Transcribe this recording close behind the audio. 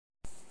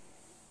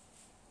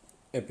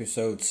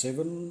Episode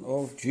 7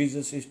 of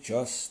Jesus is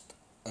Just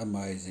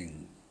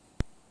Amazing.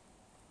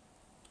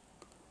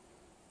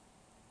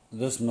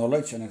 This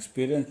knowledge and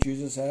experience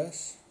Jesus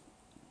has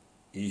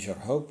is your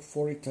hope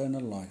for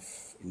eternal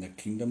life in the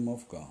kingdom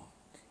of God.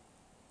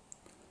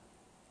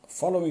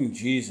 Following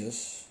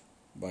Jesus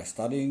by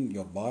studying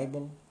your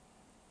Bible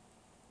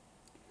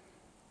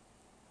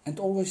and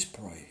always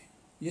pray.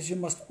 Yes, you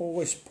must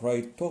always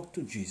pray, talk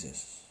to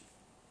Jesus.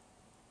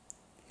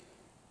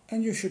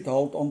 And you should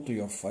hold on to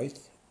your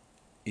faith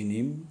in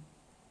Him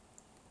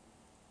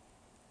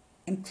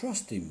and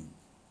trust Him,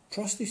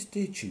 trust His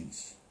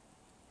teachings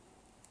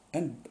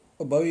and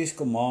obey His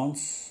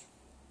commands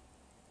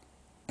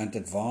and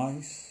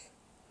advice,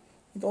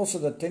 and also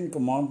the 10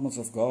 commandments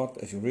of God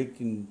as you read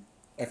in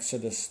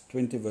Exodus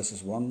 20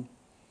 verses 1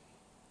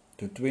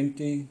 to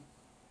 20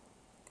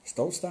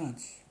 still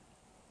stands.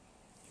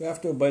 You have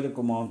to obey the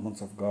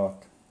commandments of God.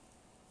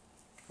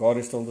 God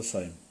is still the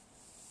same.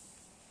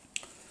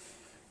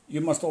 You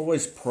must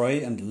always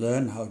pray and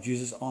learn how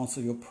Jesus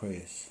answers your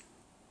prayers.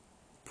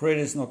 Prayer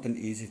is not an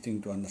easy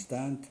thing to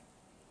understand.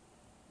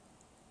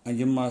 And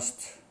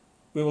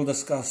we will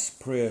discuss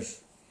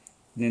prayers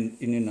in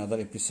another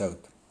episode.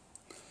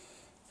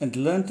 And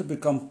learn to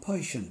become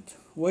patient,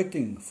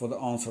 waiting for the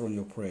answer on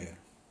your prayer.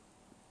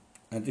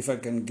 And if I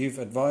can give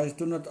advice,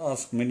 do not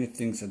ask many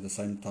things at the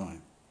same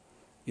time.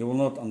 You will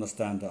not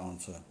understand the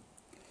answer.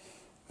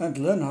 And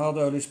learn how the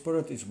Holy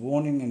Spirit is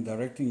warning and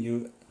directing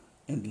you,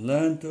 and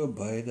learn to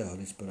obey the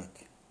Holy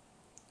Spirit.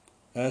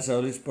 As the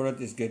Holy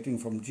Spirit is getting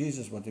from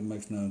Jesus what He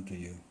makes known to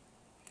you.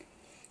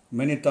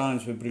 Many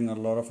times we bring a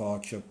lot of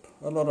hardship,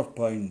 a lot of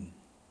pain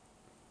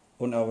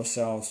on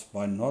ourselves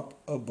by not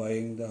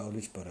obeying the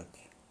Holy Spirit.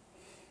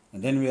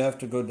 And then we have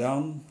to go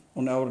down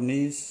on our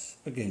knees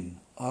again,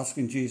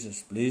 asking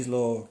Jesus, please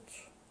Lord,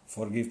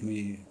 forgive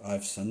me,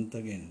 I've sinned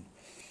again.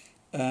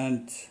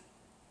 And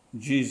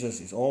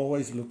Jesus is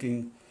always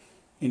looking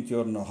into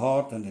your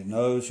heart, and He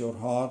knows your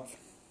heart,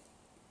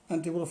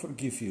 and He will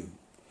forgive you.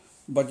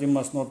 But you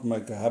must not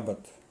make a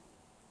habit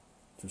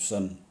to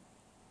sin.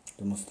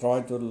 You must try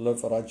to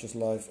live a righteous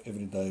life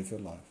every day of your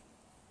life.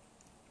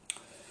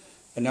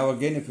 And now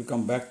again, if we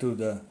come back to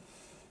the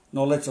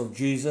knowledge of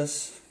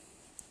Jesus,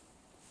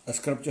 as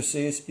Scripture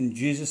says, in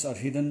Jesus are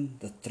hidden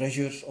the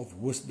treasures of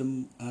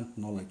wisdom and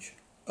knowledge,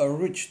 a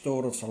rich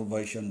store of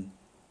salvation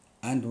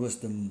and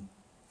wisdom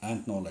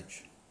and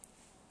knowledge.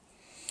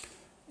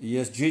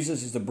 Yes,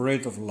 Jesus is the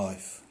bread of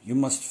life. You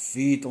must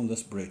feed on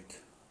this bread.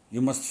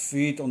 You must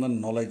feed on the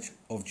knowledge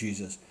of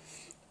Jesus.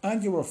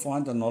 And you will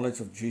find the knowledge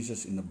of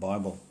Jesus in the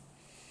Bible.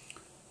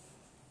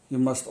 You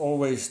must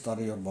always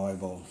study your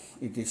Bible.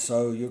 It is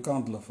so, you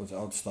can't live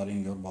without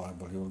studying your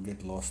Bible. You will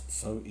get lost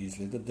so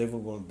easily. The devil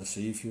will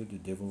deceive you. The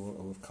devil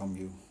will overcome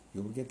you.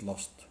 You will get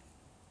lost.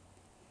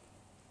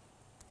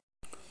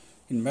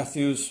 In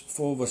Matthew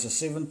 4 verses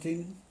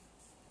 17,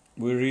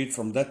 we read,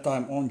 from that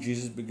time on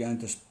Jesus began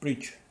to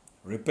preach,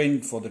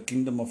 repent, for the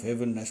kingdom of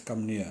heaven has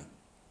come near.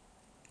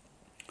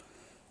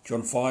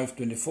 John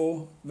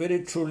 5:24,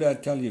 very truly I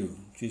tell you,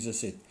 Jesus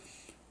said,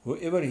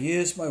 whoever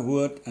hears my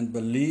word and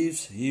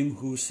believes Him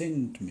who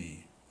sent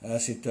me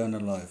has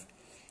eternal life,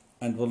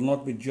 and will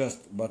not be judged,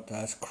 but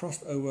has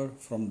crossed over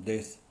from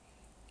death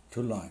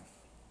to life.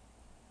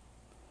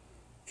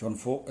 John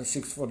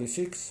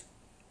 6:46,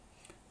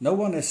 no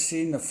one has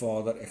seen the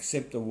Father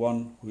except the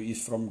one who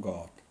is from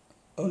God.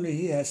 Only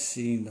He has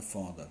seen the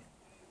Father.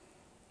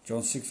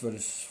 John 6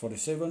 verse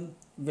 47,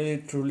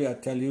 very truly I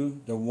tell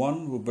you, the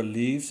one who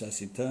believes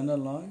has eternal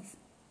life.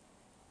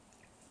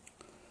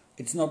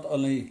 It's not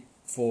only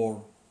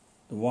for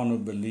the one who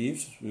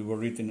believes, we will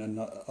read in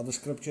other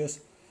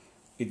scriptures,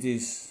 it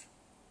is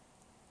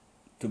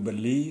to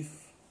believe,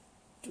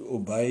 to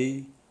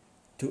obey,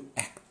 to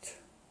act.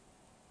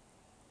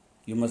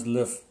 You must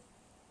live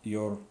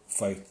your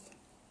faith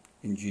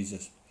in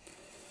Jesus.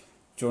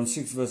 John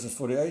 6 verses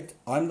 48,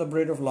 I'm the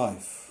bread of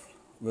life.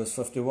 Verse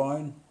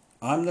 51,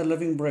 I'm the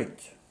living bread.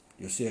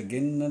 You see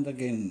again and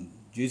again,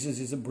 Jesus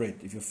is the bread.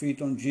 If you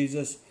feed on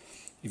Jesus,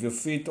 if you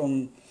feed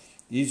on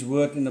His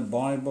word in the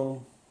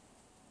Bible,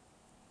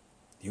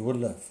 you will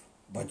live.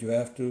 But you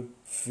have to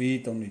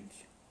feed on it.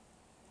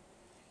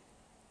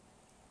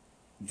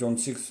 John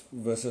 6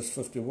 verses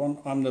 51,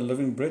 I'm the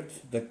living bread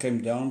that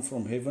came down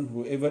from heaven.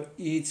 Whoever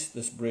eats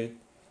this bread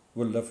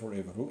will live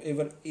forever.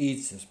 Whoever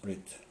eats this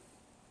bread,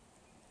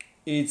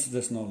 eats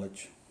this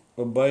knowledge,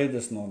 obey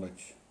this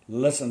knowledge,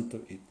 listen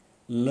to it,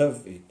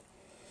 live it.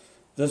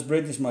 This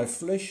bread is my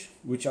flesh,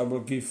 which I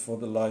will give for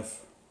the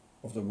life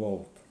of the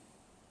world.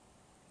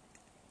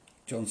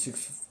 John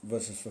 6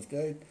 verses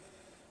 58.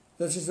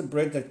 This is the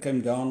bread that came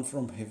down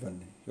from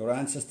heaven. Your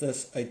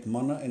ancestors ate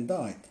manna and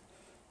died.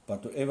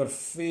 But whoever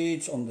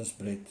feeds on this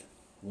bread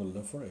will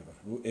live forever.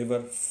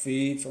 Whoever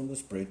feeds on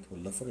this bread will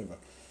live forever.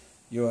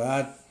 You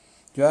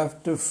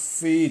have to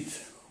feed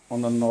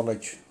on the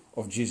knowledge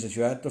of Jesus.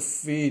 You have to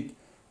feed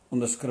on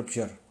the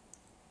scripture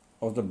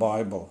of the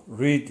Bible.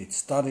 Read it,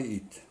 study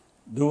it,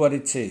 do what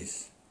it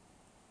says.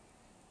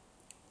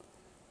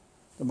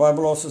 The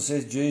Bible also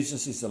says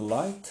Jesus is the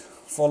light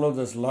follow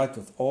this light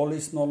with all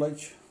his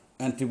knowledge,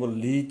 and he will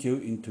lead you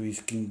into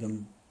his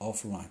kingdom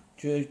of light.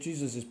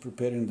 Jesus is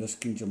preparing this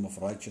kingdom of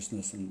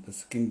righteousness and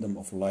this kingdom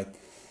of light,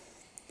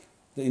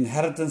 the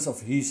inheritance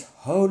of his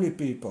holy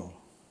people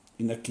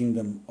in a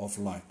kingdom of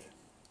light,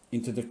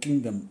 into the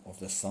kingdom of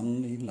the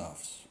Son he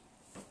loves.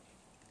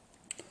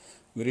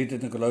 We read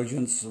it in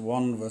Colossians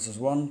 1 verses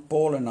 1,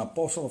 Paul, an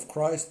apostle of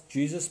Christ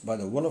Jesus by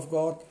the will of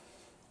God,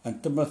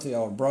 and Timothy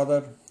our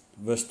brother,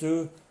 verse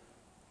 2,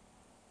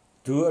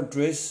 to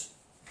address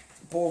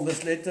Paul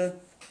this letter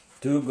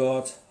to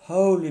God's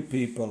holy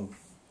people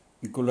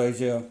in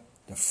Colossia,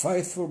 the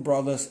faithful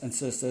brothers and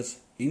sisters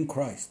in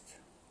Christ.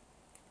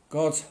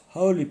 God's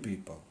holy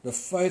people, the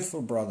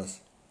faithful brothers.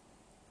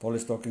 Paul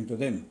is talking to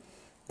them.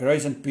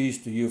 Grace and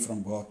peace to you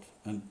from God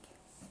and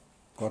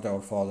God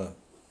our Father.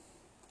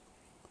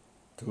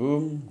 To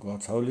whom,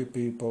 God's holy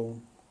people,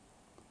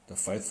 the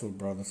faithful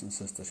brothers and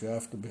sisters. You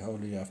have to be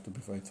holy, you have to be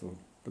faithful.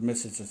 The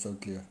message is so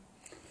clear.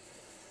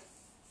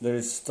 There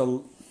is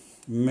still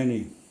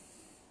there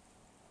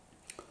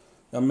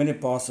are many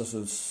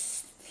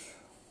pastors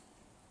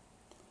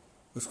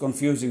who's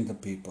confusing the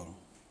people,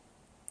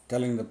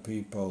 telling the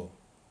people,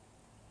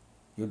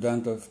 you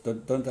don't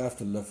have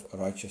to live a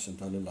righteous and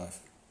holy life.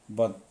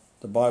 But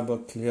the Bible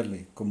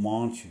clearly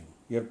commands you.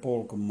 Here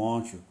Paul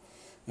commands you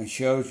and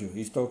shows you.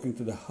 He's talking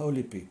to the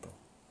holy people,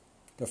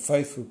 the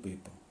faithful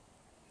people.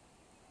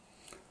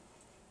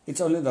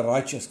 It's only the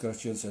righteous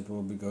Christians that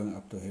will be going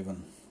up to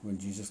heaven when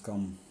Jesus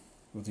comes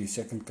with his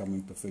second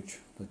coming to fetch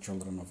the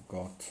children of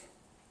God.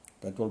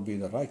 That will be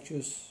the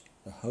righteous,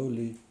 the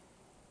holy,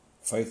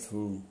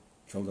 faithful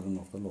children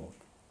of the Lord.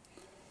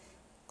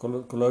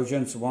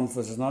 Colossians 1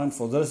 verse 9,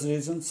 for this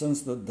reason,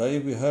 since the day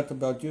we heard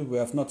about you, we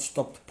have not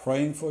stopped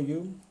praying for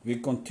you. We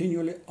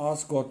continually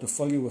ask God to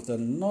fill you with the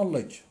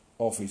knowledge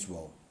of his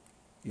will.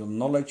 Your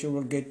knowledge you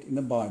will get in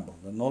the Bible.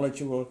 The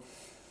knowledge you will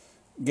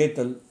get,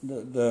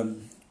 the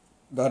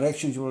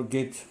directions you will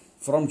get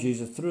from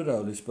Jesus through the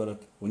Holy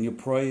Spirit when you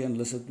pray and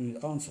listen to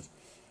his answers.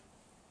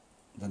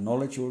 The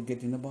knowledge you will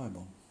get in the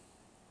Bible.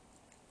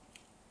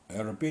 I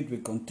repeat, we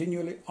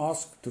continually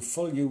ask to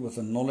fill you with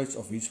the knowledge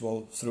of his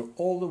will through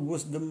all the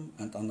wisdom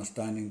and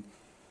understanding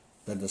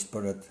that the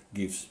Spirit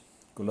gives.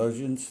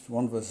 Colossians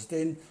 1 verse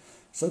 10,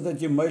 so that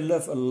you may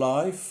live a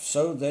life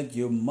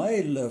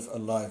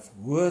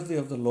worthy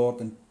of the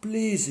Lord and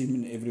please him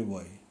in every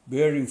way,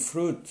 bearing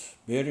fruit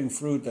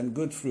and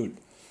good fruit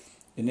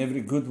in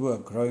every good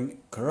work,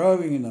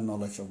 growing in the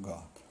knowledge of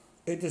God.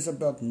 It is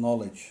about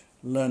knowledge,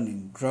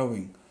 learning,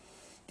 growing,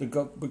 to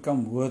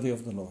become worthy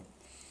of the Lord.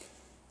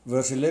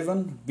 Verse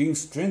 11, being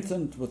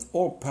strengthened with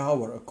all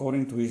power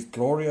according to his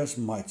glorious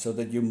might, so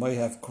that you may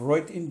have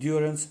great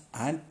endurance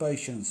and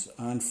patience,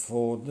 and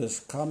for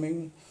this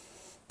coming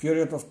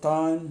period of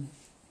time,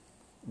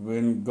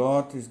 when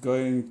God is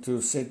going to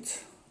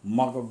set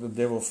Magog the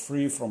devil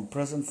free from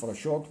prison for a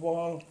short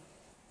while,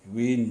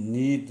 we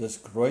need this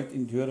great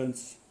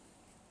endurance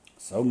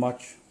so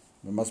much.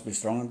 We must be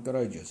strong and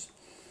courageous.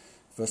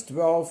 Verse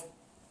 12,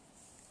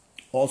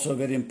 also a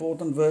very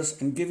important verse,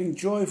 and giving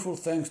joyful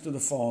thanks to the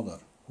Father,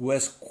 who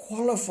has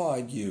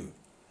qualified you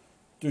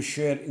to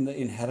share in the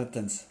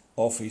inheritance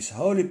of his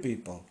holy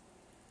people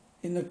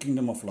in the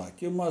kingdom of light.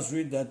 You must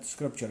read that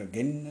scripture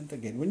again and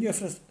again. When you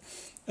have,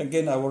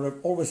 again, I will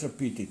always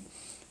repeat it.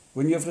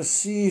 When you have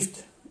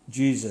received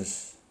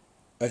Jesus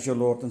as your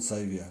Lord and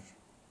Savior,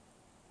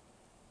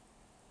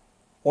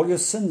 all your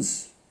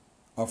sins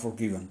are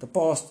forgiven. The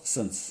past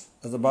sins,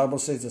 as the Bible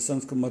says, the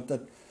sins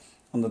committed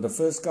under the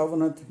first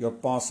covenant, your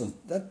past sins,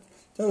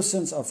 those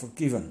sins are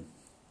forgiven.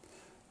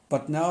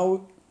 But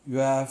now you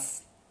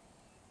have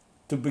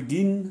to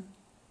begin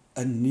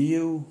a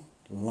new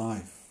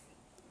life,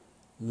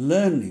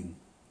 learning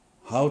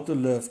how to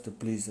live to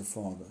please the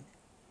Father.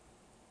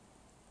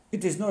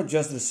 It is not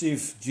just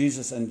receive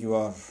Jesus and you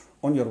are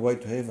on your way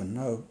to heaven.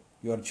 No,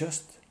 you are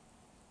just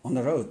on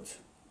the road,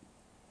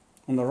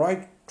 on the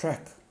right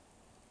track.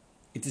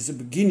 It is the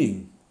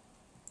beginning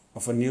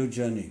of a new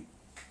journey.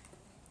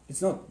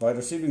 It's not, by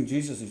receiving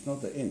Jesus, it's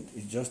not the end.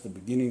 It's just the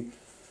beginning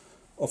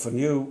of a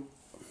new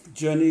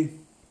journey.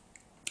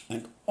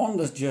 And on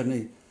this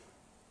journey,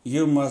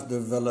 you must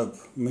develop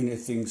many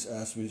things,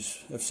 as we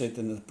have said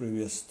in the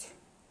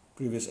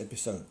previous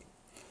episode.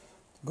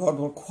 God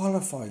will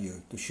qualify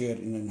you to share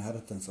in the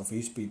inheritance of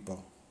his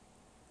people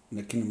in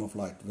the kingdom of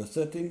light. Verse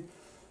 13,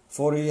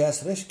 for he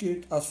has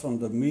rescued us from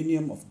the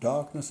dominion of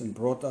darkness and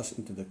brought us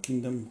into the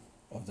kingdom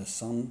of the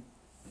Son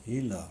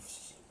he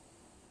loves.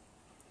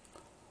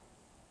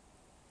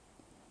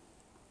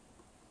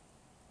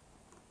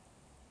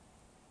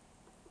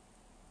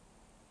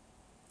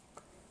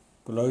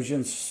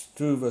 Colossians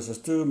 2 verses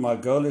 2, my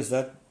goal is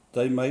that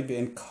they may be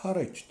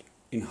encouraged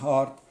in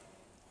heart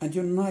and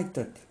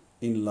united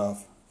in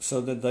love,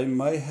 so that they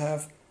may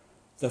have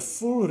the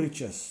full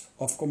riches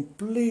of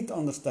complete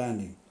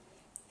understanding,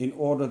 in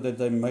order that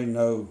they may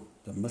know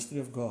the mystery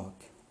of God,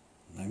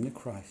 namely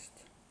Christ.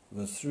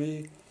 Verse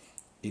 3,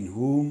 in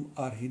whom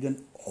are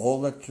hidden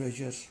all the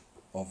treasures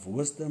of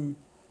wisdom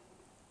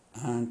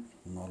and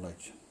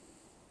knowledge.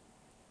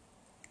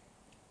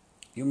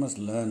 You must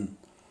learn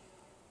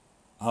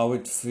how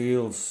it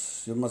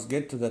feels. You must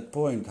get to that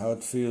point, how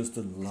it feels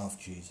to love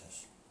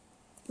Jesus.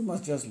 You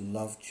must just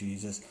love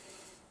Jesus.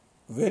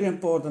 Very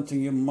important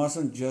thing, you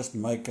mustn't just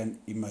make an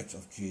image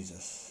of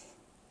Jesus.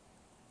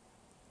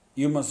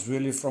 You must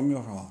really, from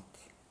your heart,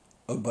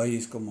 obey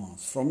His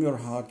commands. From your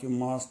heart, you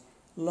must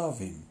love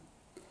Him.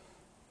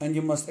 And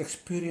you must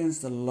experience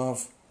the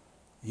love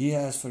He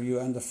has for you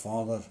and the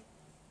Father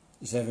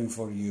is having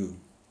for you.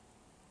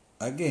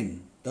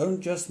 Again, don't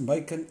just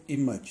make an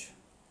image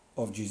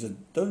of Jesus.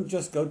 Don't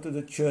just go to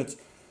the church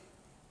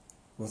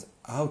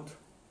without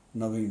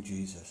knowing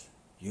Jesus.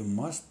 You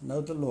must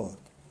know the Lord,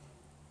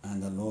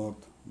 and the Lord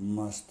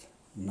must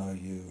know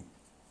you.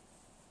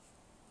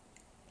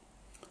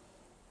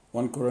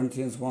 1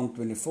 Corinthians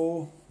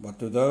 1:24, but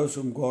to those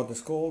whom God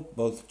has called,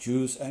 both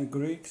Jews and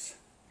Greeks,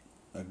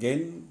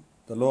 again,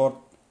 the Lord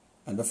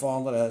and the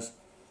Father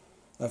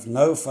have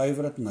no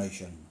favorite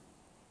nation.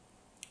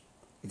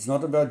 It's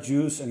not about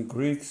Jews and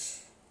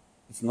Greeks.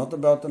 It's not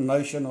about a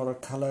nation or a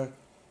color.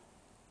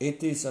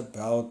 It is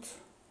about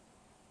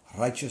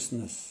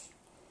righteousness.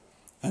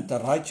 And the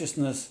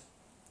righteousness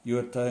you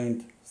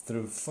attained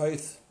through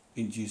faith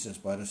in Jesus,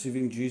 by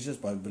receiving Jesus,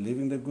 by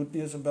believing the good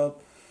news about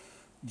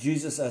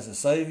Jesus as a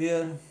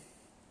Savior,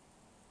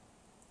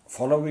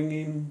 following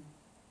Him,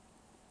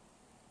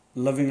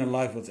 living a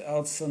life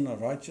without sin, a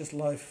righteous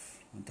life,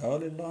 and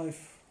holy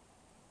life.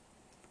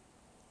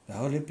 The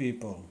holy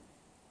people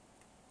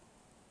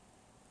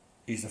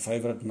is the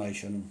favorite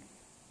nation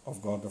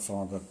of God the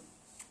Father.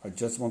 I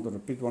just want to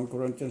repeat 1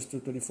 Corinthians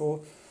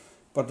 2:24.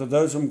 But to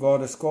those whom God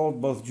has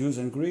called, both Jews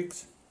and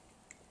Greeks,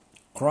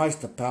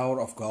 Christ the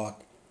power of God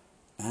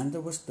and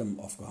the wisdom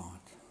of God.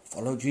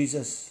 Follow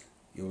Jesus,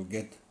 you will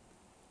get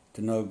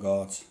to know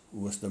God's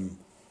wisdom.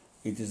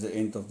 It is the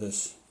end of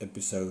this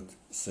episode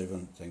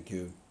 7. Thank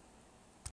you.